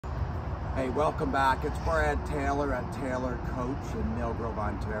Hey, welcome back. It's Brad Taylor at Taylor Coach in Millgrove,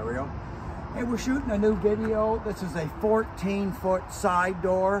 Ontario. Hey, we're shooting a new video. This is a 14-foot side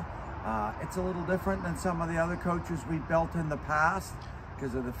door. It's a little different than some of the other coaches we've built in the past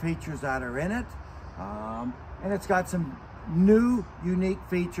because of the features that are in it. And it's got some new, unique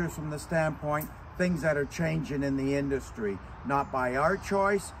features from the standpoint, things that are changing in the industry, not by our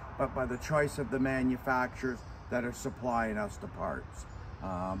choice, but by the choice of the manufacturers that are supplying us the parts.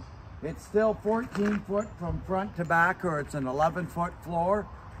 It's still 14 foot from front to back, or it's an 11-foot floor.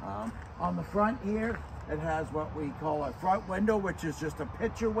 On the front here, it has what we call a front window, which is just a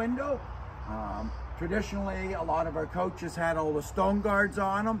picture window. Traditionally, a lot of our coaches had all the stone guards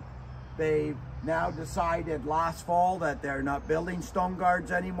on them. They now decided last fall that they're not building stone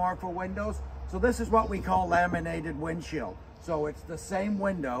guards anymore for windows. So this is what we call laminated windshield. So it's the same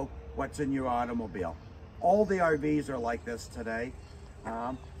window what's in your automobile. All the RVs are like this today.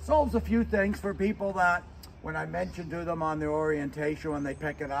 Solves a few things for people that, when I mentioned to them on their orientation when they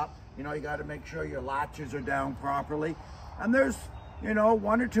pick it up, you know, you got to make sure your latches are down properly. And there's, you know,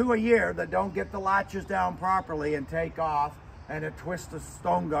 1 or 2 a year that don't get the latches down properly and take off, and it twists the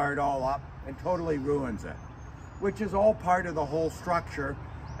stone guard all up and totally ruins it, which is all part of the whole structure.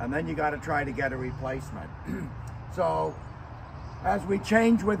 And then you got to try to get a replacement. So as we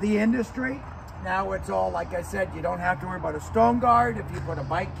change with the industry, now it's all, like I said, you don't have to worry about a stone guard. If you put a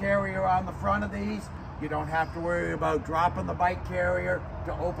bike carrier on the front of these, you don't have to worry about dropping the bike carrier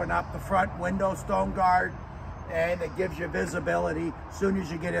to open up the front window stone guard, and it gives you visibility as soon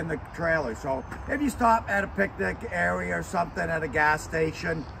as you get in the trailer. So if you stop at a picnic area or something at a gas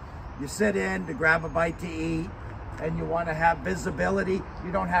station, you sit in to grab a bite to eat, and you want to have visibility,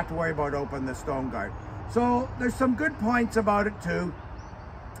 you don't have to worry about opening the stone guard. So there's some good points about it too.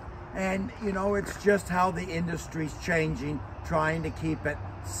 And, you know, it's just how the industry's changing, trying to keep it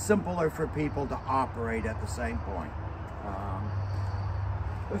simpler for people to operate at the same point.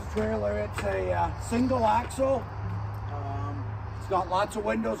 This trailer, it's a single axle. It's got lots of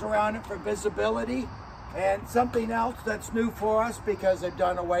windows around it for visibility. And something else that's new for us, because they've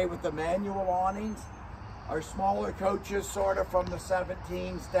done away with the manual awnings, our smaller coaches sort of from the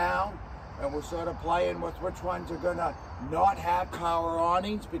 17s down, and we're sort of playing with which ones are gonna not have power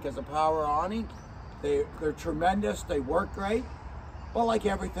awnings, because a power awning, they're tremendous, they work great, but like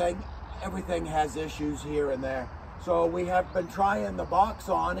everything has issues here and there. So we have been trying the box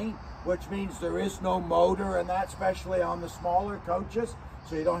awning, which means there is no motor, and that especially on the smaller coaches,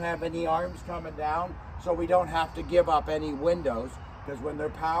 so you don't have any arms coming down, so we don't have to give up any windows, because when they're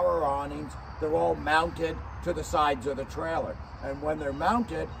power awnings, they're all mounted to the sides of the trailer. And when they're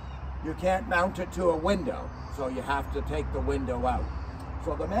mounted, you can't mount it to a window, so you have to take the window out.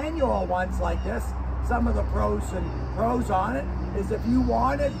 So the manual ones like this, some of the pros on it is if you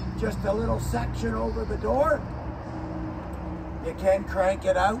wanted just a little section over the door, you can crank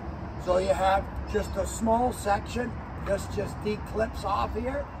it out. So you have just a small section, this just declips off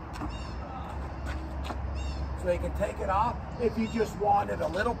here. So you can take it off. If you just wanted a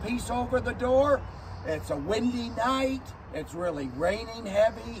little piece over the door, it's a windy night, it's really raining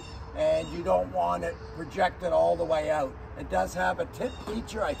heavy, and you don't want it projected all the way out. It does have a tip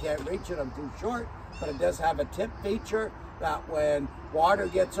feature. I can't reach it, I'm too short, but it does have a tip feature that when water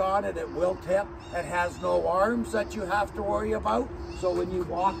gets on it, it will tip. It has no arms that you have to worry about. So when you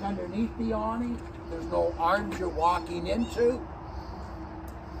walk underneath the awning, there's no arms you're walking into.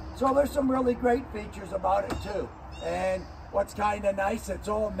 So there's some really great features about it too. And what's kind of nice, it's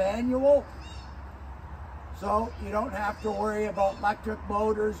all manual. So you don't have to worry about electric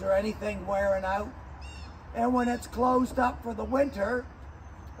motors or anything wearing out. And when it's closed up for the winter,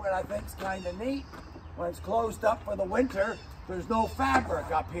 what I think is kind of neat, when it's closed up for the winter, there's no fabric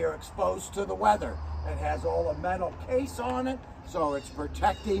up here exposed to the weather. It has all a metal case on it, so it's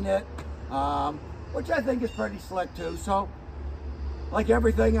protecting it, which I think is pretty slick too. So, like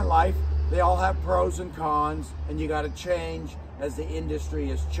everything in life, they all have pros and cons, and you got to change as the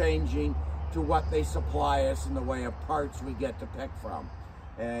industry is changing to what they supply us in the way of parts we get to pick from.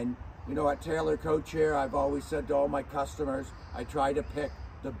 And you know, at Taylor Coach here, I've always said to all my customers, I try to pick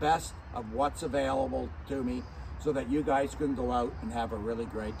the best of what's available to me so that you guys can go out and have a really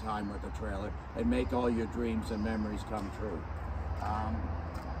great time with the trailer and make all your dreams and memories come true.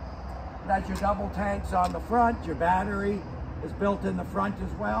 That's your double tanks on the front. Your battery is built in the front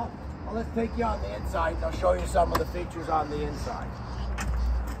as well. Well, let's take you on the inside and I'll show you some of the features on the inside.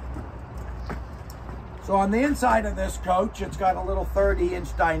 So on the inside of this coach, it's got a little 30-inch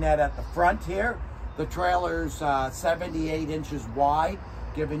dinette at the front here. The trailer's 78 inches wide,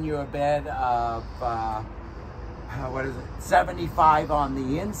 giving you a bed of what is it, 75 on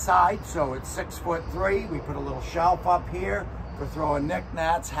the inside, so it's 6'3". We put a little shelf up here for throwing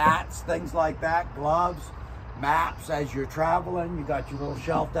knickknacks, hats, things like that, gloves, maps as you're traveling. You got your little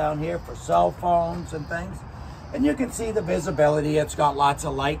shelf down here for cell phones and things. And you can see the visibility. It's got lots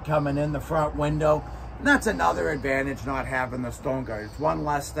of light coming in the front window. And that's another advantage not having the stone guard. It's one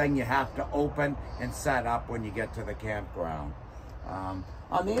less thing you have to open and set up when you get to the campground.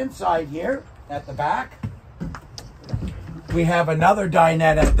 On the inside here, at the back, we have another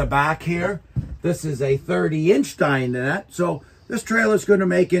dinette at the back here. This is a 30-inch dinette. So this trailer is going to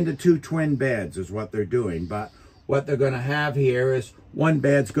make into 2 twin beds is what they're doing. But what they're going to have here is one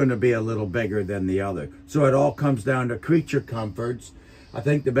bed's going to be a little bigger than the other. So it all comes down to creature comforts. I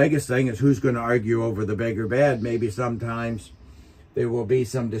think the biggest thing is who's going to argue over the bigger bed. Maybe sometimes there will be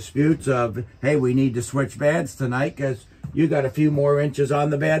some disputes of, hey, we need to switch beds tonight because you got a few more inches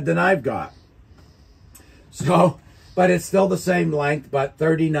on the bed than I've got. So, but it's still the same length, but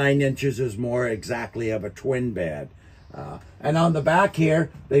 39 inches is more exactly of a twin bed. And on the back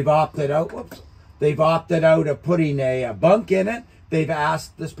here, they've opted out, they've opted out of putting a bunk in it. They've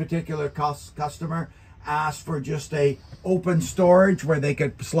asked, this particular customer asked for just a open storage where they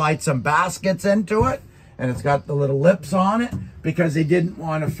could slide some baskets into it. And it's got the little lips on it because they didn't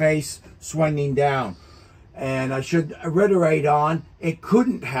want to face swinging down. And I should reiterate on, it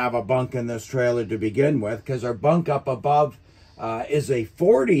couldn't have a bunk in this trailer to begin with because our bunk up above is a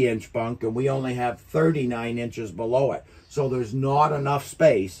 40-inch bunk and we only have 39 inches below it. So there's not enough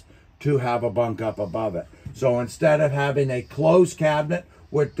space to have a bunk up above it. So instead of having a closed cabinet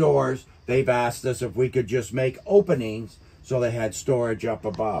with doors, they've asked us if we could just make openings so they had storage up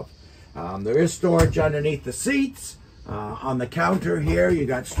above. There is storage underneath the seats. On the counter here, you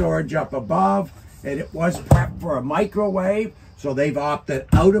got storage up above. And it was prepped for a microwave, so they've opted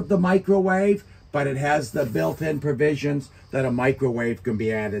out of the microwave, but it has the built-in provisions that a microwave can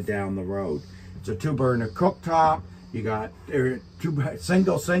be added down the road. It's a 2-burner cooktop. You got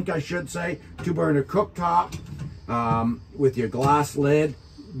single sink, I should say, 2-burner cooktop with your glass lid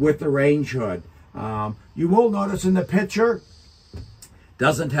with the range hood. You will notice in the picture,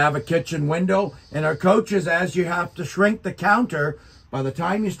 doesn't have a kitchen window. And our coaches, as you have to shrink the counter, by the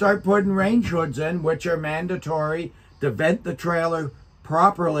time you start putting range hoods in, which are mandatory to vent the trailer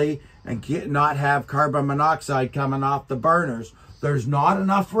properly and not have carbon monoxide coming off the burners, there's not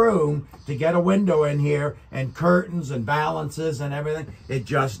enough room to get a window in here and curtains and balances and everything. It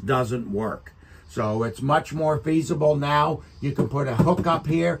just doesn't work. So it's much more feasible now. You can put a hook up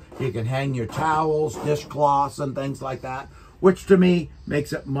here. You can hang your towels, dishcloths, and things like that, which to me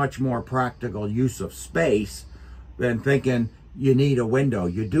makes it much more practical use of space than thinking you need a window.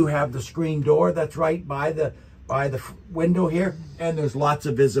 You do have the screen door that's right by the window here, and there's lots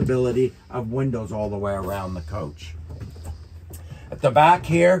of visibility of windows all the way around the coach. At the back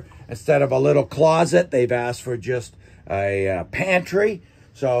here, instead of a little closet, they've asked for just a pantry.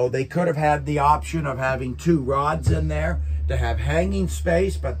 So they could have had the option of having 2 rods in there to have hanging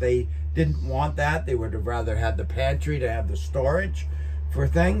space, but they didn't want that. They would have rather had the pantry to have the storage for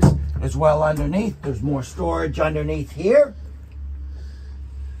things. As well underneath, there's more storage underneath here.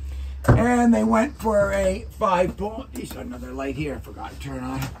 And they went for a 5-point, there's another light here I forgot to turn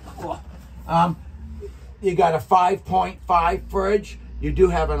on. You got a 5.5 fridge. You do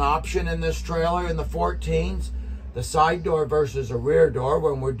have an option in this trailer in the 14s. The side door versus a rear door.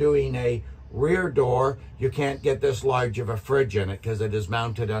 When we're doing a rear door, you can't get this large of a fridge in it because it is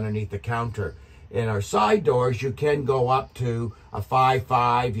mounted underneath the counter. In our side doors, you can go up to a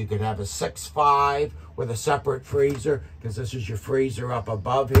 5.5. You could have a 6.5 with a separate freezer because this is your freezer up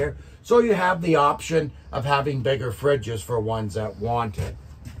above here. So you have the option of having bigger fridges for ones that want it.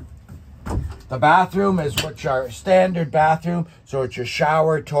 The bathroom is what's our standard bathroom. So it's your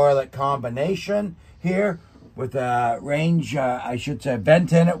shower toilet combination here with a range, I should say,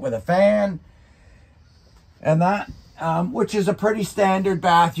 vent in it with a fan. And that, which is a pretty standard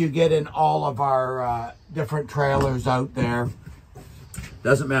bath you get in all of our different trailers out there.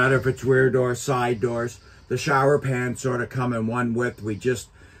 Doesn't matter if it's rear doors, side doors. The shower pans sort of come in one width. We just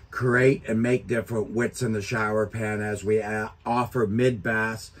create and make different widths in the shower pan as we offer mid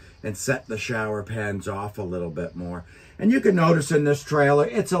baths and set the shower pans off a little bit more. And you can notice in this trailer,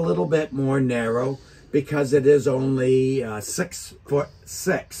 it's a little bit more narrow because it is only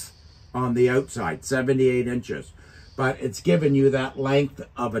 6'6" on the outside, 78 inches. But it's giving you that length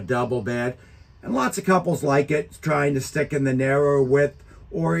of a double bed. And lots of couples like it, trying to stick in the narrower width,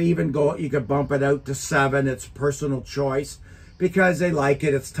 or even go, you could bump it out to 7. It's personal choice because they like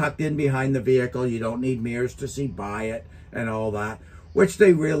it. It's tucked in behind the vehicle. You don't need mirrors to see by it and all that. which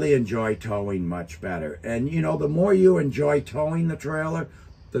they really enjoy towing much better. And you know, the more you enjoy towing the trailer,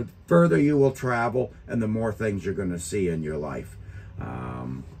 the further you will travel and the more things you're going to see in your life.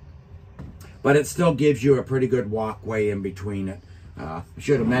 But it still gives you a pretty good walkway in between it. I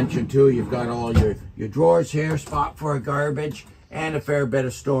should have mentioned too, you've got all your drawers here, spot for garbage, and a fair bit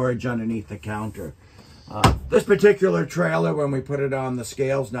of storage underneath the counter. This particular trailer, when we put it on the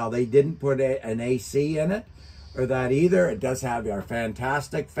scales, now they didn't put an AC in it or that either. It does have our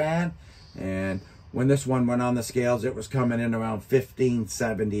fantastic fan, and when this one went on the scales, it was coming in around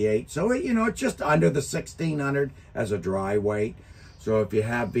 1578. So it, you know, it's just under the 1600 as a dry weight. So if you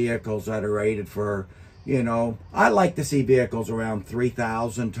have vehicles that are rated for, you know, I like to see vehicles around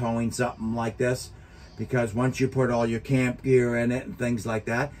 3,000 towing something like this, because once you put all your camp gear in it and things like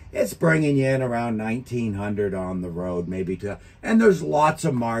that, it's bringing you in around 1,900 on the road, maybe to, and there's lots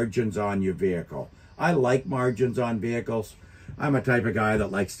of margins on your vehicle. I like margins on vehicles. I'm a type of guy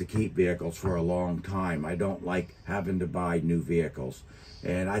that likes to keep vehicles for a long time. I don't like having to buy new vehicles.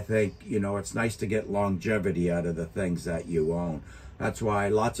 And I think, you know, it's nice to get longevity out of the things that you own. That's why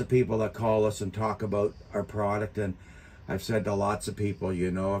lots of people that call us and talk about our product, and I've said to lots of people,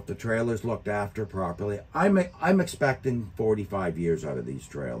 you know, if the trailer's looked after properly, I'm expecting 45 years out of these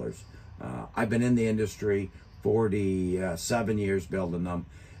trailers. I've been in the industry 47 years building them,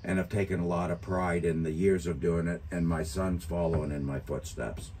 and I've taken a lot of pride in the years of doing it, and my son's following in my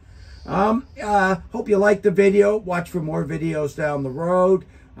footsteps. Hope you liked the video. Watch for more videos down the road.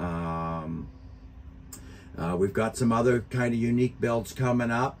 We've got some other kind of unique builds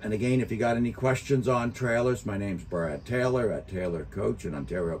coming up. And again, if you got any questions on trailers, my name's Brad Taylor at Taylor Coach in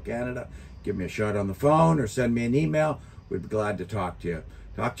Ontario, Canada. Give me a shout on the phone or send me an email. We'd be glad to talk to you.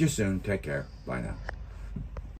 Talk to you soon. Take care. Bye now.